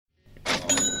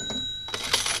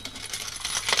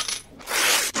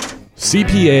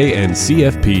CPA and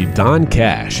CFP Don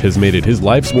Cash has made it his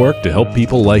life's work to help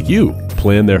people like you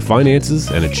plan their finances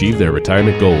and achieve their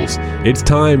retirement goals. It's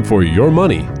time for your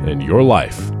money and your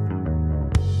life.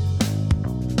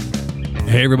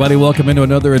 Hey everybody, welcome into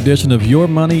another edition of Your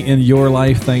Money in Your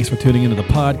Life. Thanks for tuning into the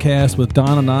podcast with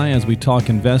Don and I as we talk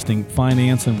investing,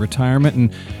 finance, and retirement.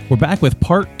 And we're back with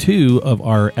part 2 of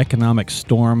our economic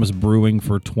storms brewing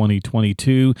for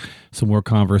 2022. Some more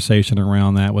conversation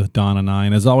around that with Don and I.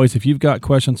 And as always, if you've got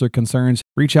questions or concerns,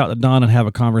 reach out to Don and have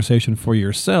a conversation for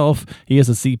yourself. He is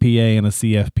a CPA and a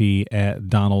CFP at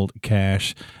Donald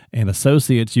Cash and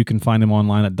Associates. You can find him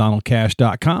online at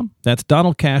donaldcash.com. That's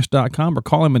donaldcash.com, or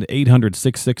call him at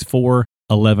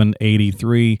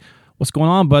 800-664-1183. What's going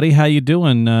on, buddy? How you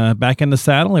doing? Back in the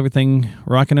saddle? Everything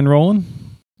rocking and rolling?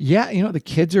 Yeah, the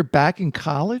kids are back in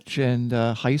college and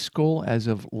high school as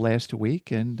of last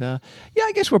week. And I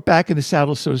guess we're back in the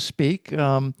saddle, so to speak.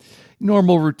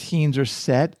 Normal routines are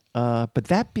set. But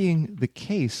that being the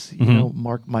case,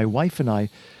 Mark, my wife and I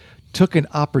took an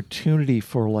opportunity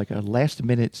for like a last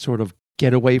minute sort of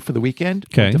getaway for the weekend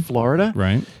to Florida.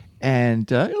 Right.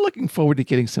 And looking forward to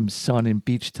getting some sun and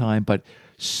beach time. But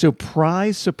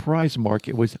surprise, Mark,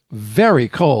 it was very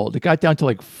cold. It got down to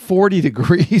like 40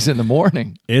 degrees in the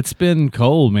morning. It's been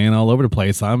cold, man, all over the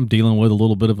place. I'm dealing with a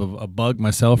little bit of a bug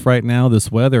myself right now.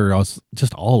 This weather, I was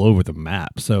just all over the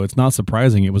map. So it's not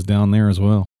surprising it was down there as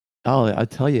well. Oh, I'll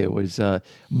tell you, it was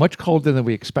much colder than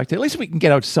we expected. At least we can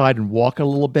get outside and walk a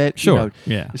little bit. Sure,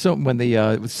 yeah. So when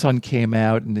the sun came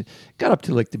out and it got up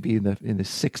to like to be in the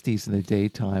 60s in the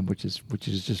daytime, which is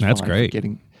just that's fine great.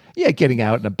 Getting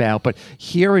out and about. But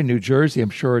here in New Jersey,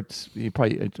 I'm sure it's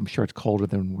colder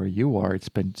than where you are. It's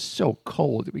been so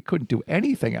cold that we couldn't do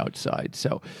anything outside.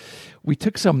 So we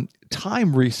took some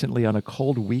time recently on a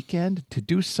cold weekend to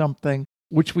do something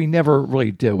which we never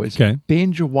really do, is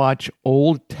binge watch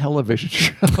old television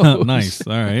shows. Nice.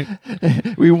 All right.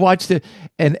 We watched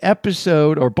an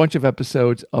episode or a bunch of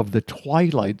episodes of The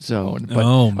Twilight Zone. But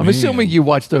I'm assuming you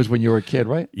watched those when you were a kid,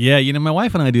 right? Yeah. My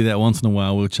wife and I do that once in a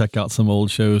while. We'll check out some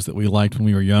old shows that we liked when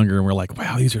we were younger, and we're like,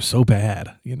 wow, these are so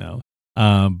bad,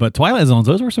 But Twilight Zones,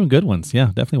 those were some good ones. Yeah,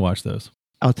 definitely watch those.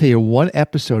 I'll tell you, one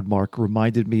episode, Mark,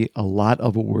 reminded me a lot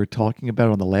of what we were talking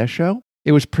about on the last show.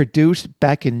 It was produced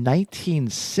back in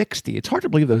 1960. It's hard to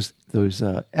believe those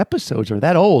episodes are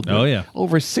that old. Oh yeah,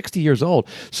 over 60 years old.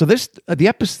 So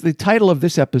the title of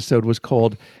this episode was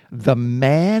called "The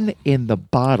Man in the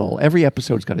Bottle." Every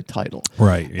episode's got a title,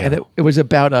 right? Yeah. And it was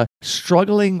about a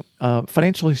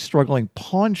financially struggling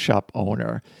pawn shop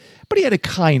owner, but he had a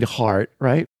kind heart,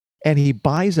 right? And he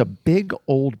buys a big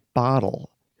old bottle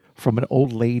from an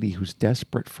old lady who's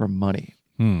desperate for money.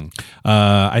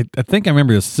 I think I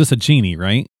remember this. Is this a genie,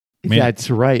 right?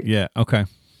 That's right. Yeah. Okay.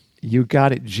 You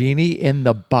got it. Genie in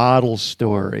the bottle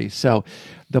story. So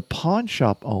the pawn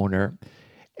shop owner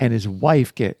and his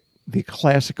wife get the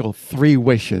classical 3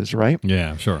 wishes, right?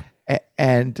 Yeah, sure.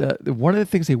 And one of the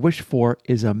things they wish for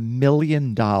is $1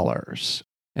 million.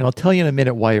 And I'll tell you in a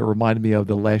minute why it reminded me of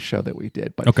the last show that we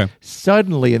did. But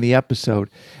suddenly in the episode,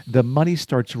 the money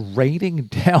starts raining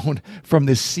down from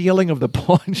the ceiling of the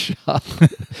pawn shop.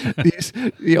 These,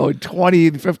 $20,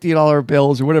 $50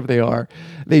 bills or whatever they are.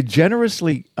 They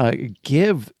generously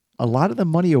give a lot of the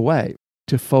money away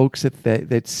to folks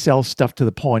that sell stuff to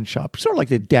the pawn shop, sort of like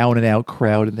the down and out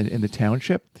crowd in the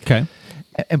township. Okay.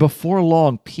 And before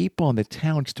long, people in the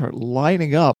town start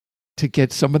lining up to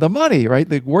get some of the money, right?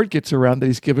 The word gets around that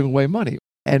he's giving away money.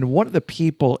 And one of the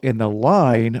people in the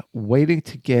line waiting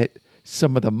to get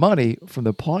some of the money from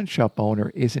the pawn shop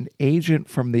owner is an agent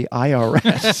from the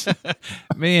IRS.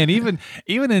 Man, even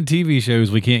in TV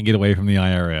shows, we can't get away from the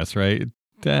IRS, right?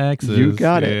 Taxes. You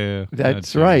got it.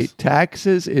 That's right.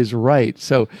 Taxes is right.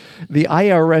 So the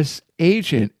IRS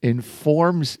agent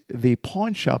informs the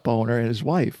pawn shop owner and his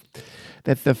wife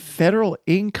that the federal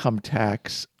income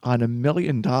tax on $1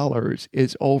 million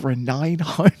is over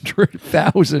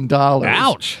 $900,000.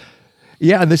 Ouch.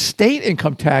 Yeah, and the state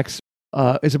income tax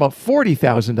is about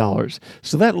 $40,000.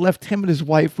 So that left him and his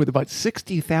wife with about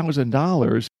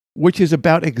 $60,000, which is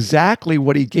about exactly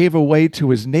what he gave away to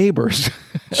his neighbors.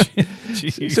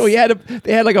 So they had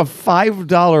like a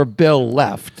 $5 bill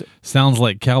left. Sounds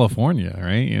like California,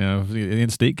 right? In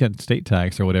state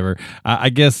tax or whatever. I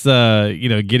guess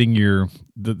getting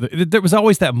there was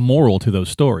always that moral to those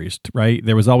stories, right?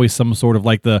 There was always some sort of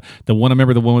like the one. I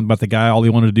remember the one about the guy. All he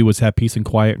wanted to do was have peace and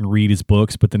quiet and read his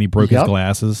books, but then he broke his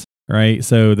glasses. right?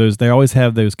 So they always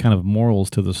have those kind of morals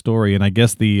to the story, and I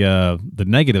guess the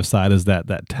negative side is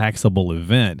that taxable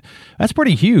event. That's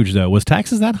pretty huge, though. Was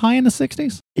taxes that high in the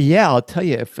 60s? Yeah, I'll tell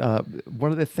you. If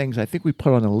one of the things I think we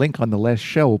put on a link on the last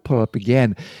show, we'll put up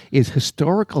again, is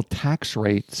historical tax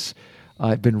rates.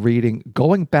 I've been reading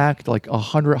going back to like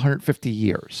 100, 150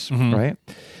 years, right?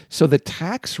 So the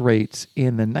tax rates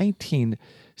in the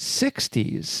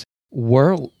 1960s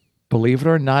were, believe it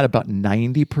or not, about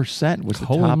 90% was the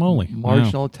top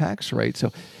marginal tax rate.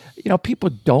 So,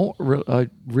 people don't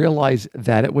realize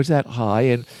that it was that high.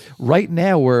 And right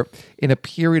now we're in a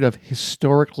period of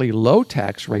historically low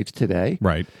tax rates today.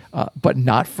 Right. But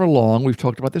not for long. We've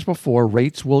talked about this before.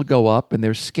 Rates will go up, and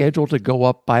they're scheduled to go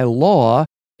up by law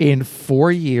in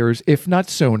 4 years, if not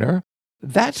sooner.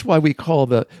 That's why we call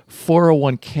the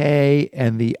 401k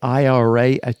and the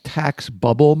IRA a tax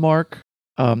bubble, Mark.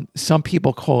 Some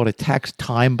people call it a tax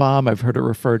time bomb. I've heard it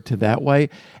referred to that way.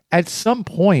 At some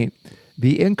point,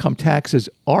 the income taxes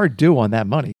are due on that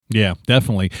money. Yeah,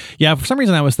 definitely. Yeah, for some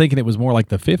reason I was thinking it was more like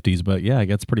the 50s, but yeah,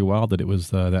 it's pretty wild that it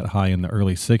was that high in the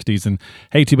early 60s. And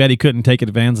hey, too bad he couldn't take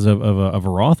advantage of a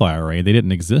Roth IRA. They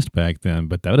didn't exist back then,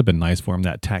 but that would have been nice for him,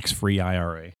 that tax-free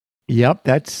IRA. Yep,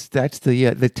 that's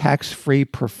the tax-free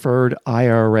preferred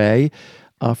IRA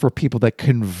for people that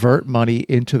convert money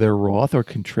into their Roth or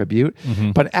contribute.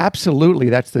 But absolutely,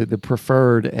 that's the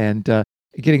preferred. And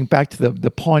getting back to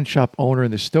the pawn shop owner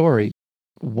in the story,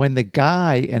 when the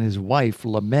guy and his wife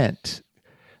lament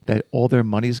that all their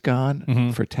money's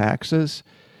gone for taxes,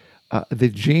 the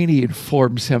genie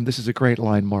informs him, this is a great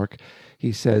line, Mark,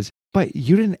 he says, "But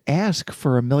you didn't ask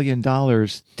for $1 million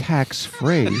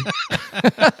tax-free."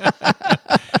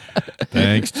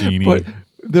 Thanks, Genie. But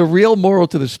the real moral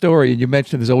to the story, and you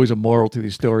mentioned there's always a moral to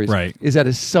these stories, right, is that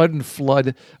a sudden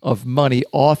flood of money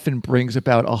often brings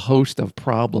about a host of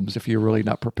problems if you're really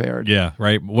not prepared. Yeah,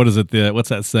 right. What is it? What's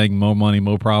that saying? More money,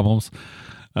 more problems.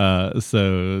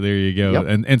 So there you go.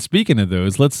 Yep. And speaking of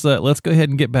those, let's go ahead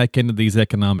and get back into these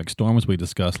economic storms we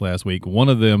discussed last week. One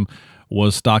of them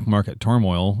was stock market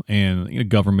turmoil and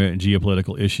government and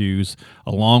geopolitical issues,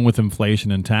 along with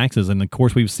inflation and taxes. And of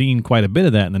course, we've seen quite a bit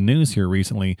of that in the news here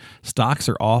recently. Stocks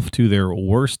are off to their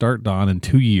worst start, Don, in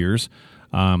 2 years.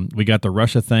 We got the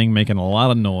Russia thing making a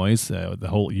lot of noise, the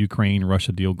whole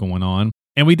Ukraine-Russia deal going on.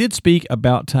 And we did speak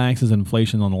about taxes and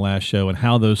inflation on the last show and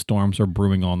how those storms are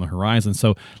brewing on the horizon.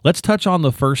 So let's touch on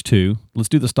the first two. Let's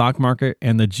do the stock market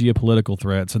and the geopolitical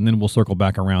threats, and then we'll circle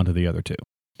back around to the other two.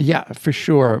 Yeah, for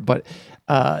sure. But,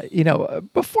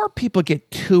 before people get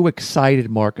too excited,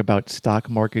 Mark, about stock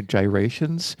market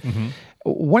gyrations,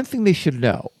 one thing they should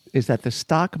know is that the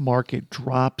stock market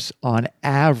drops on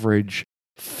average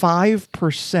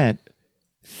 5%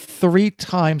 3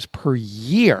 times per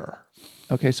year.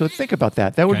 Okay, so think about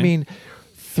that. That would mean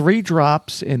 3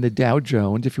 drops in the Dow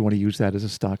Jones, if you want to use that as a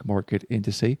stock market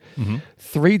indice,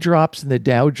 3 drops in the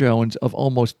Dow Jones of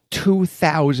almost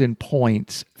 2,000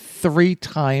 points 3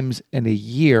 times in a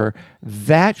year.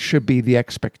 That should be the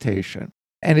expectation.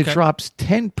 And it drops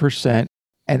 10%,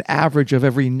 an average of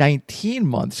every 19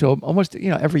 months. So almost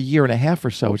every year and a half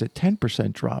or so is a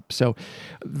 10% drop. So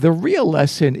the real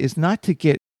lesson is not to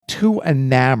get too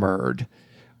enamored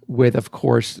with, of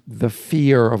course, the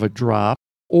fear of a drop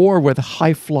or with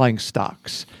high-flying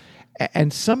stocks.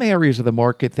 And some areas of the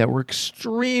market that were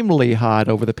extremely hot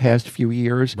over the past few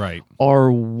years are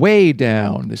way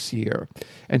down this year.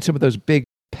 And some of those big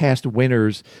past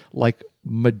winners like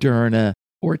Moderna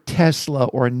or Tesla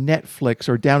or Netflix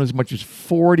are down as much as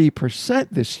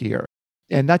 40% this year.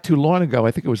 And not too long ago,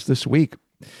 I think it was this week,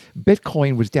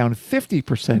 Bitcoin was down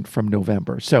 50% from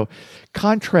November. So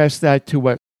contrast that to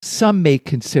what some may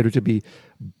consider to be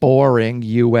boring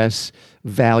U.S.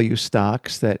 value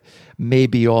stocks that may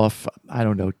be off, 2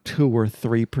 or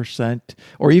 3%,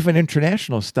 or even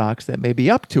international stocks that may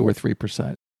be up 2 or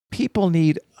 3%. People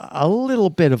need a little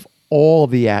bit of all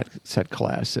the asset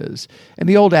classes. And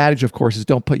the old adage, of course, is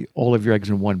don't put all of your eggs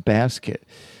in one basket.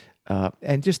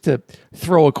 And just to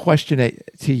throw a question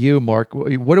to you, Mark,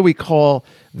 what do we call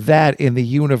that in the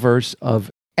universe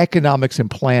of economics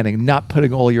and planning, not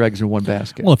putting all your eggs in one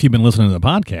basket? Well, if you've been listening to the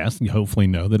podcast, you hopefully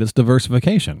know that it's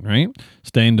diversification, right?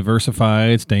 Staying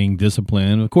diversified, staying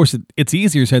disciplined. Of course, it's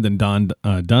easier said than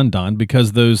done,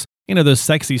 because those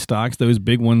sexy stocks, those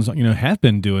big ones, have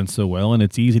been doing so well, and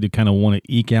it's easy to kind of want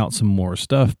to eke out some more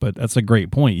stuff. But that's a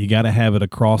great point. You got to have it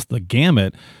across the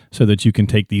gamut so that you can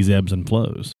take these ebbs and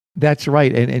flows. That's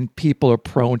right. And people are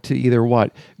prone to either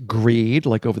greed,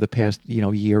 like over the past,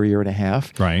 year and a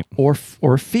half, right, or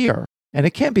fear. And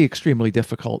it can be extremely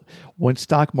difficult. When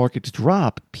stock markets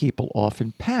drop, people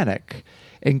often panic.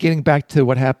 And getting back to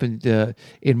what happened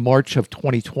in March of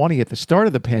 2020 at the start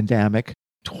of the pandemic,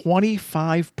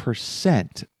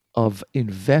 25% of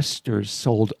investors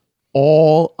sold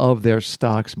all of their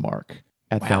stocks, Mark,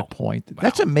 at that point. Wow.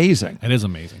 That's amazing. It is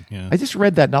amazing. Yeah. I just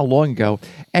read that not long ago.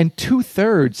 And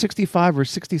 2/3, 65 or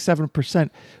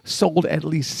 67%, sold at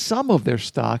least some of their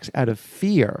stocks out of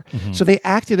fear. Mm-hmm. So they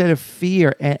acted out of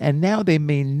fear, and now they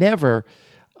may never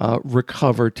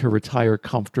recover to retire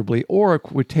comfortably, or it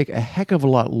would take a heck of a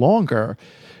lot longer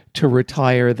to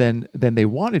retire than they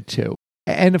wanted to.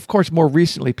 And of course, more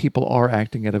recently, people are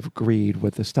acting out of greed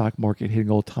with the stock market hitting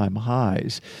all-time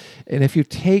highs. And if you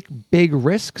take big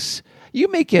risks, you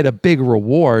may get a big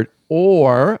reward,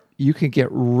 or you can get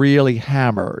really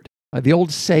hammered. The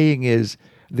old saying is,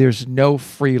 there's no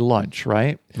free lunch,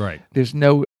 right? Right. There's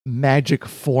no magic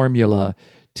formula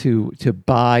to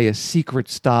buy a secret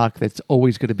stock that's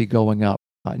always going to be going up.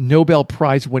 Nobel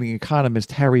Prize-winning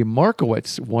economist Harry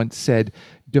Markowitz once said,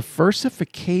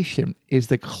 diversification is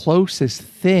the closest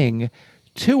thing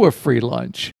to a free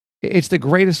lunch. It's the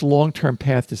greatest long-term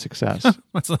path to success.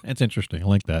 That's interesting. I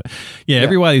like that. Yeah,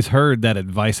 everybody's heard that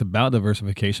advice about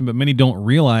diversification, but many don't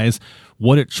realize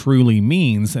what it truly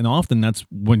means. And often that's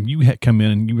when you come in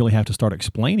and you really have to start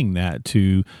explaining that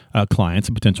to clients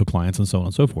and potential clients and so on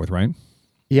and so forth, right?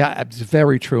 Yeah, it's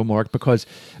very true, Mark, because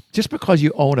just because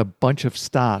you own a bunch of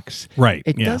stocks, right?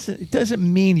 It doesn't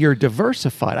mean you're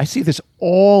diversified. I see this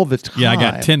all the time. Yeah, I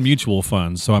got 10 mutual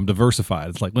funds, so I'm diversified.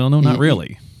 It's like, well, no, not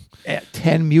really.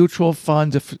 10 mutual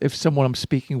funds. If someone I'm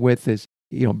speaking with is,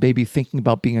 maybe thinking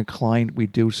about being a client, we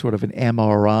do sort of an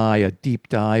MRI, a deep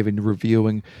dive in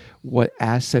reviewing what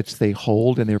assets they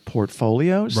hold in their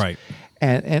portfolios. Right.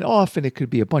 And often it could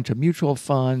be a bunch of mutual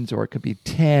funds, or it could be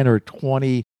 10 or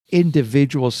 20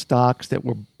 individual stocks that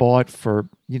were bought for,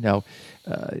 I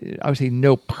would say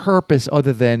no purpose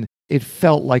other than it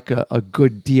felt like a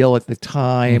good deal at the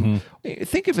time. Mm-hmm.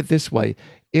 Think of it this way.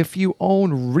 If you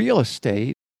own real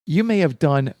estate, you may have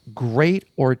done great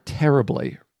or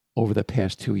terribly over the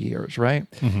past 2 years,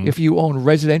 right? Mm-hmm. If you own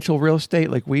residential real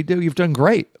estate like we do, you've done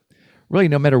great. Really,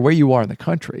 no matter where you are in the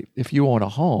country. If you own a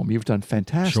home, you've done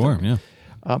fantastic. Sure, yeah.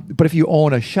 But if you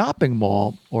own a shopping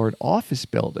mall or an office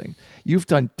building, you've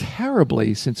done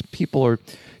terribly, since people are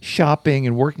shopping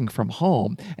and working from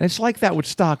home. And it's like that with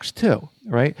stocks too,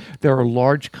 right? There are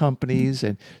large companies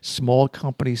and small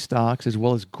company stocks, as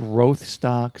well as growth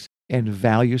stocks and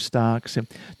value stocks. And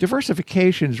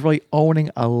diversification is really owning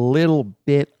a little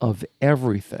bit of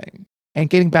everything.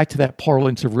 And getting back to that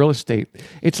parlance of real estate,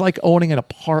 it's like owning an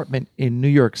apartment in New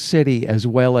York City as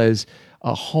well as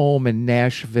a home in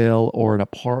Nashville or an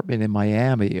apartment in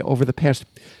Miami. Over the past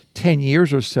 10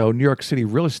 years or so, New York City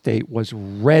real estate was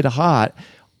red hot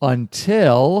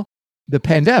until the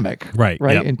pandemic. Right.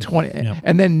 Yep. In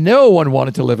and then no one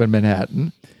wanted to live in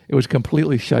Manhattan. It was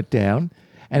completely shut down,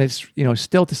 and it's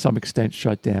still to some extent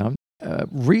shut down.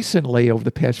 Recently, over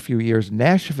the past few years,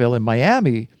 Nashville and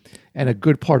Miami and a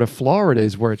good part of Florida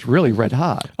is where it's really red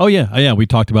hot. Oh, yeah. We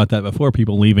talked about that before,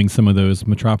 people leaving some of those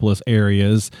metropolis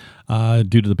areas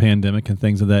due to the pandemic and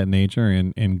things of that nature,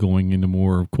 and going into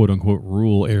more quote-unquote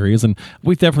rural areas. And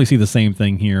we definitely see the same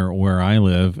thing here where I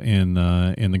live in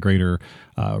the greater,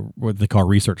 what they call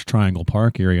Research Triangle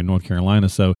Park area in North Carolina.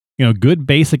 So, good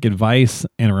basic advice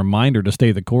and a reminder to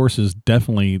stay the course is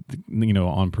definitely,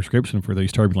 on prescription for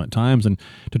these turbulent times, and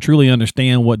to truly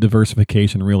understand what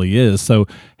diversification really is. So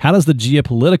how does the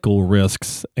geopolitical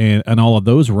risks and all of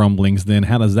those rumblings, then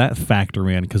how does that factor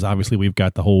in? Because obviously we've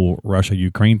got the whole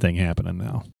Russia-Ukraine thing happening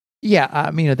now. Yeah, I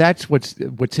mean, that's what's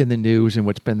in the news and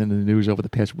what's been in the news over the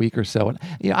past week or so. And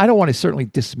I don't want to certainly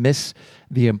dismiss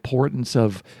the importance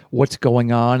of what's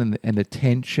going on and the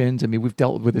tensions. I mean, we've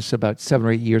dealt with this about 7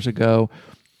 or 8 years ago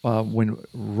when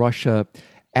Russia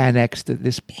annexed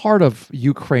this part of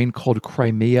Ukraine called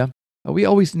Crimea. We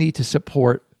always need to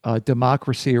support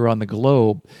democracy around the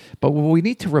globe, but what we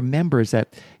need to remember is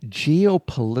that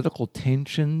geopolitical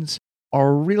tensions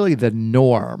are really the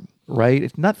norm. Right?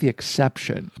 It's not the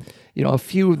exception. A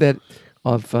few of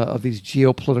these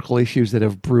geopolitical issues that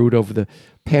have brewed over the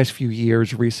past few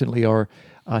years recently are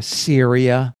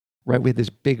Syria, right? We had this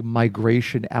big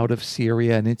migration out of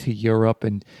Syria and into Europe,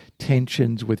 and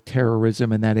tensions with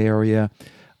terrorism in that area,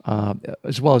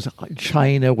 as well as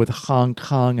China with Hong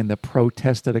Kong and the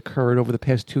protests that occurred over the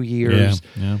past 2 years.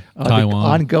 Yeah.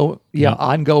 Taiwan.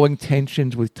 Ongoing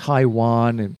tensions with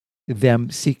Taiwan and them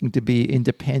seeking to be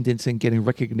independent and getting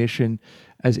recognition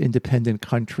as independent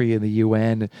country in the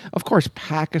UN. Of course,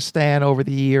 Pakistan over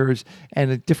the years,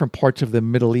 and different parts of the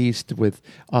Middle East with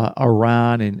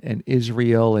Iran and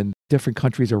Israel, and different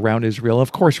countries around Israel.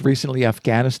 Of course, recently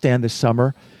Afghanistan this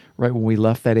summer, right when we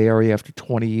left that area after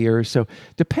 20 years. So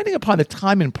depending upon the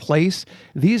time and place,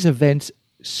 these events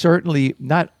certainly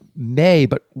not may,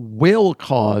 but will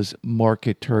cause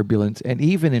market turbulence and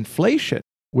even inflation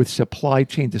with supply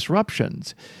chain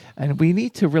disruptions. And we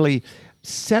need to really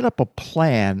set up a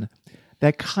plan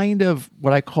that kind of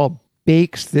what I call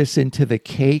bakes this into the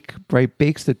cake, right?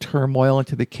 Bakes the turmoil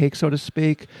into the cake, so to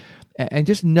speak. And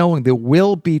just knowing there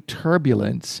will be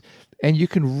turbulence and you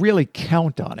can really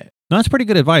count on it. No, that's pretty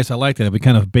good advice. I like that. We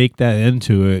kind of bake that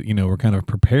into it. We're kind of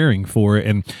preparing for it.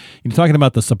 And you're talking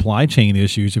about the supply chain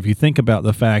issues. If you think about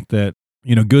the fact that,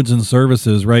 goods and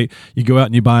services, right? You go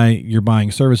out and you're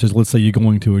buying services. Let's say you're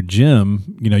going to a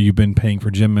gym, you've been paying for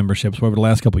gym memberships. Over the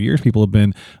last couple of years, people have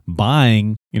been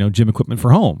buying, gym equipment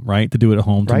for home, right? To do it at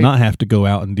home, to not have to go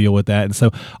out and deal with that. And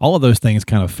so all of those things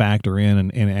kind of factor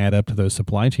in and add up to those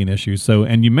supply chain issues. So,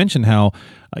 and you mentioned how,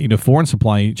 foreign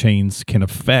supply chains can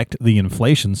affect the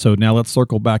inflation. So now let's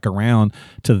circle back around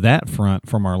to that front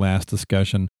from our last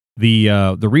discussion.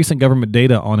 The recent government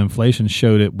data on inflation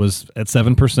showed it was at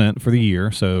 7% for the year.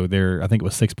 So I think it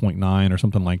was 6.9 or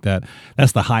something like that.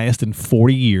 That's the highest in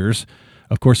 40 years.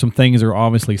 Of course, some things are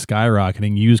obviously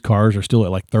skyrocketing. Used cars are still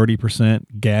at like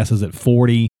 30%. Gas is at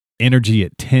 40%. Energy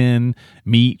at 10%.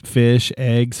 Meat, fish,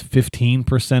 eggs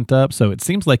 15% up. So it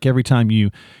seems like every time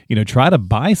you try to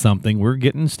buy something, we're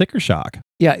getting sticker shock.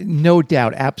 Yeah, no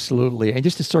doubt, absolutely. And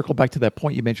just to circle back to that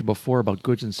point you mentioned before about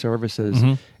goods and services,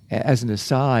 as an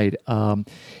aside,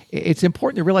 it's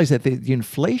important to realize that the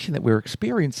inflation that we're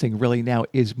experiencing really now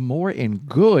is more in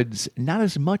goods, not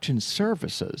as much in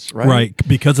services, right? Right,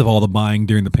 because of all the buying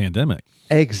during the pandemic.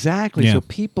 Exactly. Yeah. So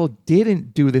people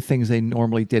didn't do the things they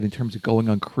normally did in terms of going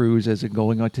on cruises and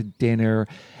going out to dinner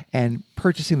and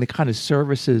purchasing the kind of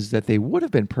services that they would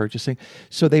have been purchasing.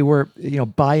 So they were,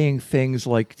 buying things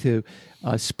like to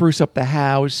spruce up the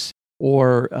house,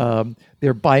 or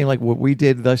they're buying like what we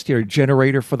did last year, a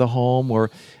generator for the home,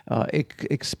 or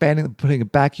expanding, putting a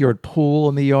backyard pool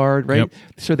in the yard, right? Yep.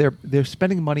 So they're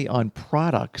spending money on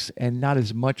products and not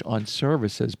as much on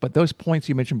services. But those points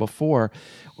you mentioned before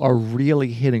are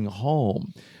really hitting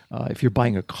home. If you're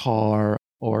buying a car,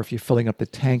 or if you're filling up the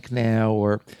tank now,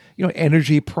 or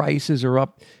energy prices are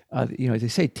up. They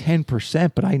say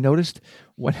 10%, but I noticed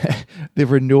when the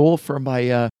renewal for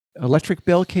my electric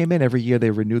bill came in. Every year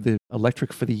they renew the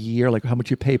electric for the year, like how much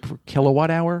you pay per kilowatt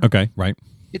hour. Okay, right.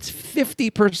 It's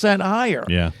 50%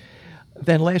 higher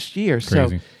than last year.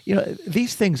 Crazy. So,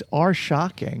 these things are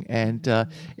shocking. And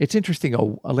it's interesting.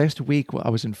 Last week I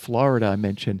was in Florida, I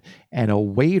mentioned, and a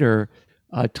waiter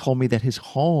told me that his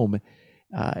home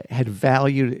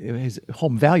his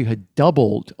home value had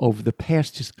doubled over the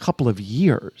past just couple of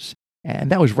years.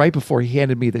 And that was right before he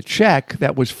handed me the check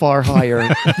that was far higher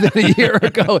than a year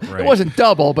ago. Right. It wasn't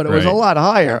double, but it was a lot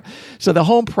higher. So the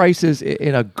home prices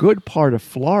in a good part of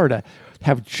Florida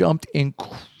have jumped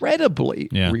incredibly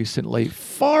recently,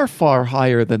 far, far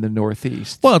higher than the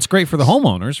Northeast. Well, it's great for the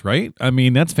homeowners, right? I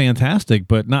mean, that's fantastic,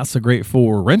 but not so great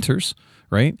for renters,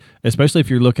 right? Especially if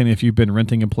you've been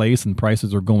renting a place and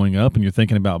prices are going up and you're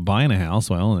thinking about buying a house,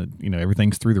 well,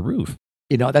 everything's through the roof.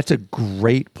 That's a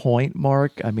great point,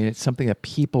 Mark. I mean, it's something that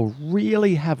people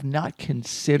really have not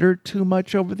considered too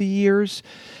much over the years,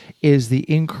 is the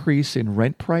increase in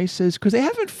rent prices, because they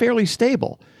have been fairly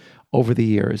stable over the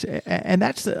years. And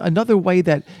that's another way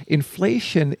that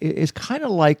inflation is kind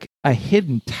of like a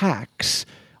hidden tax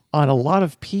on a lot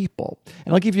of people.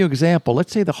 And I'll give you an example.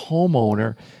 Let's say the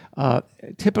homeowner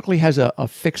typically has a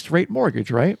fixed rate mortgage,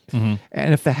 right? Mm-hmm.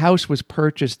 And if the house was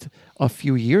purchased a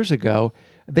few years ago,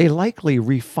 they likely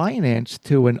refinanced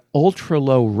to an ultra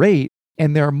low rate,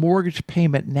 and their mortgage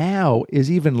payment now is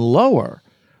even lower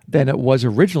than it was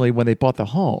originally when they bought the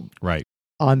home. Right.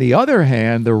 On the other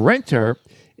hand, the renter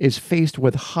is faced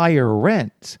with higher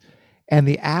rents, and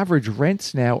the average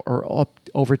rents now are up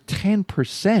over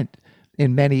 10%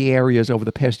 in many areas over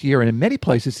the past year. And in many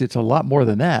places, it's a lot more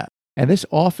than that. And this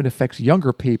often affects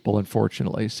younger people,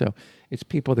 unfortunately. So it's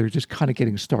people that are just kind of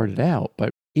getting started out.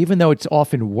 But even though it's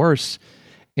often worse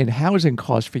in housing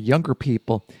costs for younger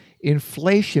people,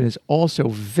 inflation is also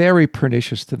very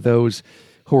pernicious to those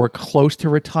who are close to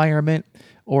retirement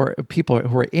or people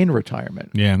who are in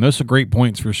retirement. Yeah, and those are great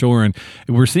points for sure. And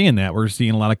we're seeing that. We're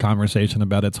seeing a lot of conversation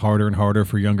about it's harder and harder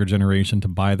for younger generation to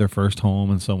buy their first home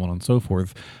and so on and so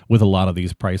forth with a lot of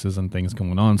these prices and things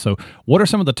going on. So what are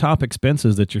some of the top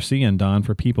expenses that you're seeing, Don,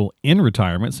 for people in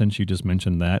retirement, since you just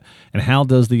mentioned that? And how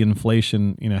does the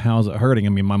inflation, how's it hurting? I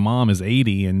mean, my mom is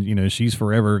 80 and, she's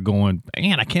forever going,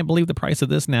 man, I can't believe the price of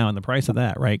this now and the price of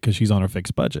that, right? Because she's on her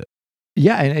fixed budget.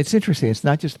 Yeah, and it's interesting. It's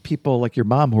not just people like your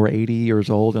mom who are 80 years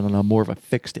old and on a more of a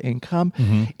fixed income.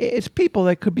 Mm-hmm. It's people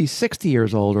that could be 60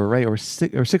 years old or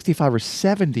 65 or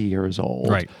 70 years old,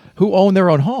 right, who own their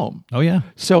own home. Oh, yeah.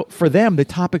 So for them, the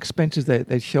top expenses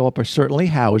that show up are certainly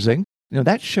housing.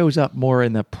 That shows up more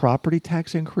in the property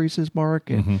tax increases, Mark,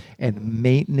 and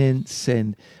maintenance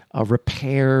and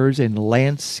repairs and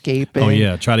landscaping. Oh,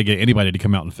 yeah. Try to get anybody to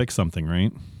come out and fix something,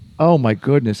 right? Oh, my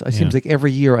goodness. It seems like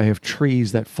every year I have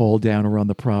trees that fall down around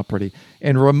the property.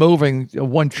 And removing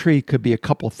one tree could be a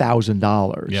couple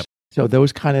 $1,000s. Yep. So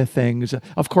those kind of things.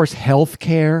 Of course, health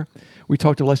care. We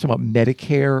talked last time about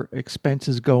Medicare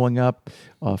expenses going up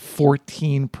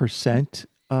 14%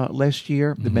 last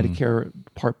year, the Medicare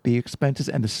Part B expenses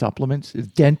and the supplements.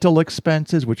 Dental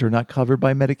expenses, which are not covered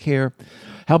by Medicare.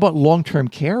 How about long-term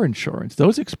care insurance?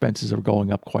 Those expenses are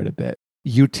going up quite a bit.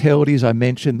 Utilities, I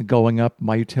mentioned going up.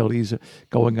 My utilities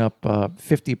going up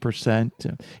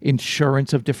 50%.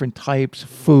 Insurance of different types.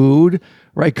 Food,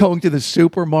 right? Going to the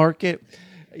supermarket.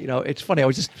 It's funny. I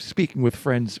was just speaking with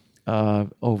friends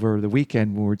over the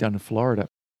weekend when we were down in Florida.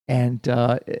 And,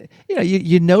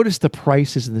 you notice the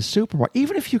prices in the supermarket,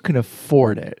 even if you can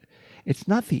afford it. It's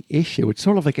not the issue. It's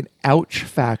sort of like an ouch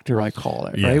factor, I call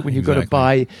it, right? When you go to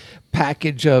buy a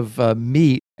package of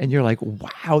meat and you're like,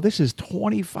 wow, this is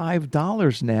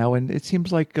 $25 now. And it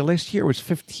seems like last year it was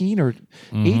 $15 or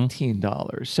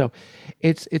 $18. So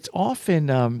it's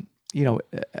often,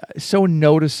 so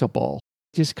noticeable.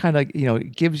 Just kind of,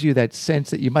 gives you that sense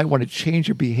that you might want to change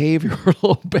your behavior a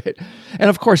little bit. And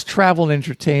of course, travel and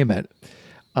entertainment.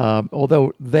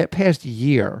 Although that past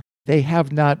year, they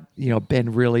have not,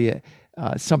 been really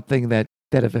something that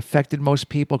have affected most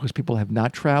people because people have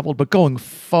not traveled. But going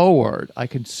forward, I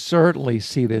can certainly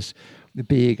see this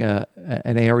being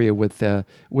an area with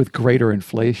greater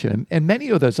inflation. And many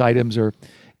of those items are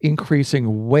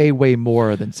increasing way, way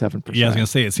more than 7%. Yeah, I was going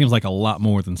to say, it seems like a lot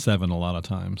more than 7 a lot of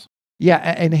times. Yeah,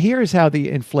 and here's how the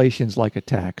inflation's like a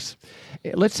tax.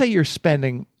 Let's say you're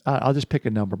spending, I'll just pick a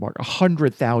number, Mark,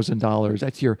 $100,000.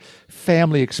 That's your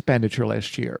family expenditure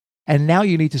last year. And now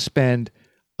you need to spend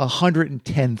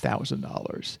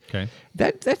 $110,000. Okay.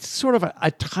 That's sort of a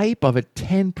type of a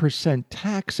 10%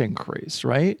 tax increase,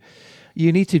 right?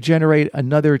 You need to generate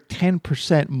another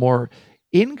 10% more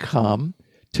income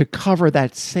to cover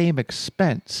that same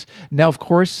expense. Now, of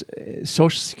course,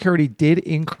 Social Security did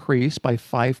increase by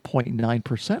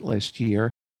 5.9% last year,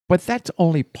 but that's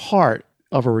only part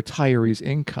of a retiree's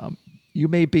income. You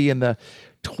may be in the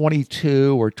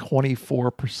 22 or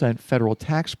 24% federal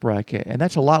tax bracket, and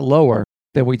that's a lot lower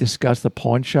than we discussed the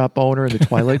pawn shop owner in the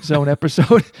Twilight Zone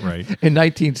episode right. in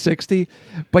 1960.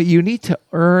 But you need to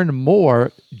earn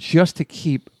more just to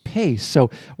keep pace. So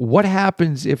what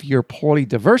happens if you're poorly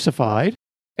diversified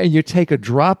and you take a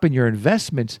drop in your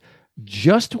investments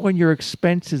just when your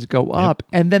expenses go up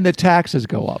and then the taxes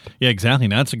go up? Yeah, exactly.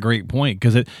 Now, that's a great point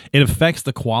because it affects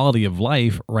the quality of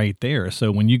life right there.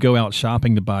 So when you go out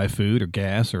shopping to buy food or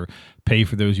gas or pay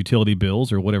for those utility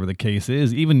bills or whatever the case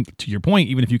is, even to your point,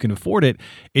 even if you can afford it,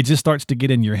 it just starts to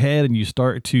get in your head and you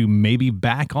start to maybe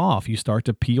back off. You start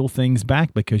to peel things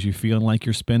back because you're feeling like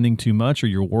you're spending too much or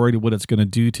you're worried what it's going to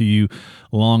do to you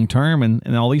long term.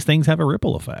 And all these things have a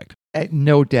ripple effect.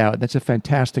 No doubt. That's a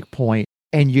fantastic point.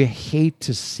 And you hate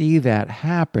to see that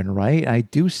happen, right? I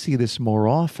do see this more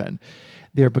often.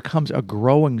 There becomes a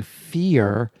growing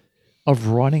fear of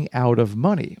running out of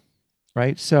money,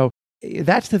 right? So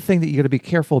that's the thing that you got to be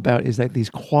careful about, is that these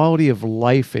quality of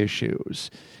life issues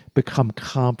become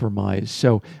compromised.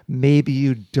 So maybe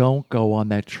you don't go on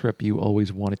that trip you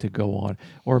always wanted to go on,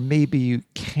 or maybe you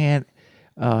can't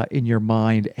in your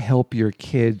mind help your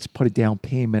kids put a down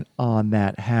payment on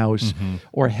that house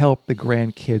or help the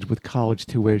grandkids with college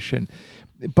tuition.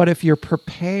 But if you're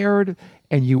prepared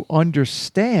and you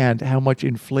understand how much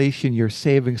inflation your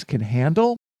savings can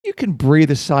handle, you can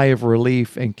breathe a sigh of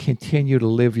relief and continue to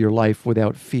live your life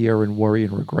without fear and worry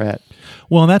and regret.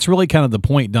 Well, and that's really kind of the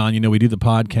point, Don. We do the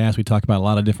podcast, we talk about a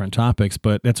lot of different topics,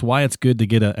 but that's why it's good to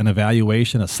get an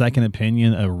evaluation, a second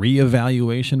opinion, a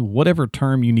reevaluation, whatever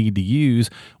term you need to use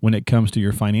when it comes to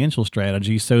your financial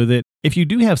strategy, so that if you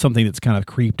do have something that's kind of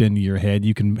creeped into your head,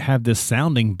 you can have this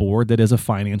sounding board that is a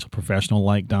financial professional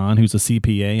like Don, who's a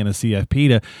CPA and a CFP,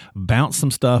 to bounce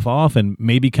some stuff off and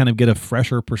maybe kind of get a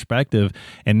fresher perspective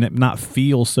and not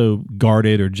feel so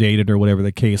guarded or jaded or whatever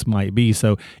the case might be.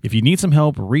 So if you need some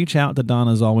help, reach out to Don.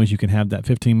 As always, you can have that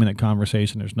 15-minute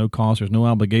conversation. There's no cost. There's no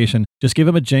obligation. Just give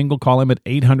him a jingle. Call him at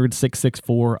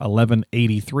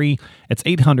 800-664-1183. It's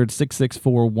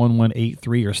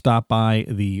 800-664-1183, or stop by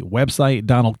the website,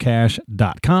 donaldcash.com.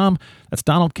 donaldcash.com. That's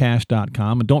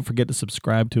donaldcash.com. And don't forget to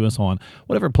subscribe to us on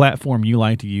whatever platform you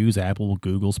like to use, Apple,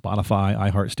 Google, Spotify,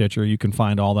 iHeart, Stitcher. You can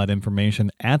find all that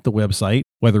information at the website,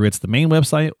 whether it's the main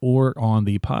website or on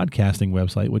the podcasting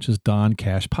website, which is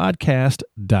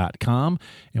doncashpodcast.com.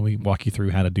 And we walk you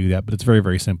through how to do that, but it's very,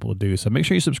 very simple to do. So make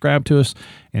sure you subscribe to us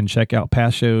and check out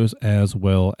past shows as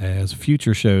well as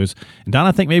future shows. And Don,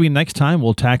 I think maybe next time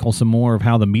we'll tackle some more of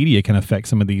how the media can affect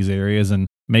some of these areas and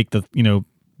make the,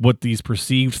 what these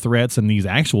perceived threats and these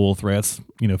actual threats,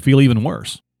 feel even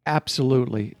worse.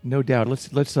 Absolutely, no doubt. Let's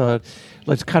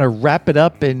kind of wrap it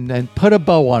up and put a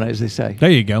bow on it, as they say. There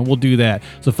you go. We'll do that.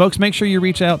 So, folks, make sure you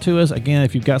reach out to us. Again,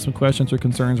 if you've got some questions or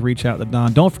concerns, reach out to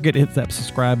Don. Don't forget to hit that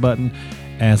subscribe button,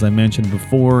 as I mentioned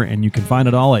before, and you can find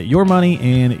it all at Your Money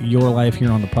and Your Life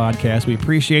here on the podcast. We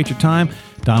appreciate your time.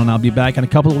 Don and I'll be back in a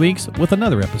couple of weeks with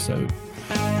another episode.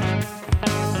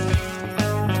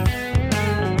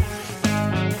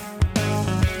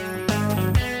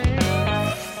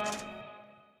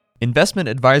 Investment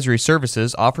advisory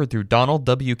services offered through Donald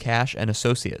W. Cash &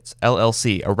 Associates,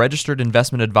 LLC, a registered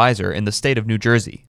investment advisor in the state of New Jersey.